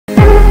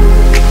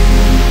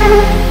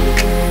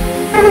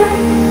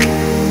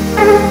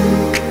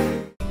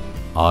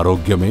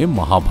ఆరోగ్యమే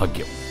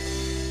మహాభాగ్యం.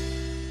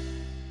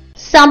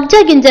 సబ్జా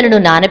గింజలను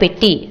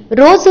నానబెట్టి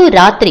రోజు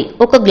రాత్రి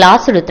 1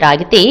 గ్లాసులు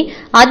త్రాగితే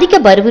అధిక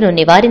బరువును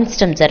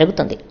నివారించడం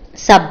జరుగుతుంది.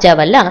 సబ్జా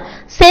వల్ల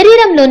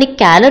శరీరంలోని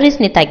క్యాలరీస్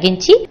ని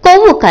తగ్గించి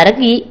కొవ్వు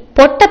కరిగి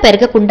పొట్ట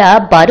పెరగకుండా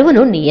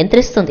బరువును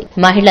నియంత్రిస్తుంది.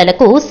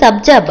 మహిళలకు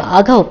సబ్జా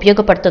బాగా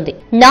ఉపయోగపడుతుంది.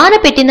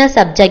 నానబెట్టిన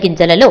సబ్జా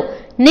గింజలలో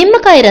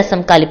నిమ్మకాయ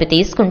రసం కలిపి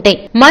తీసుకుంటే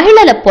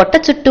మహిళల పొట్ట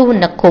చుట్టూ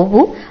ఉన్న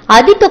కొవ్వు,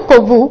 అధిక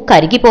కొవ్వు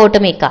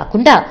కరిగిపోవటమే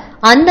కాకుండా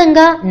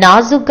అందంగా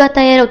నాజుగ్గా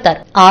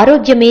తయారవుతారు.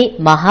 ఆరోగ్యమే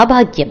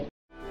మహాభాగ్యం.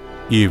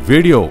 ఈ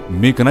వీడియో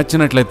మీకు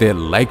నచ్చినట్లయితే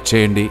లైక్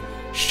చేయండి,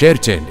 షేర్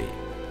చేయండి.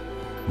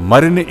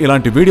 మరిన్ని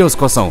ఇలాంటి వీడియోస్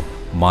కోసం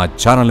మా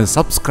ఛానల్ని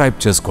సబ్స్క్రైబ్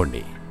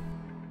చేసుకోండి.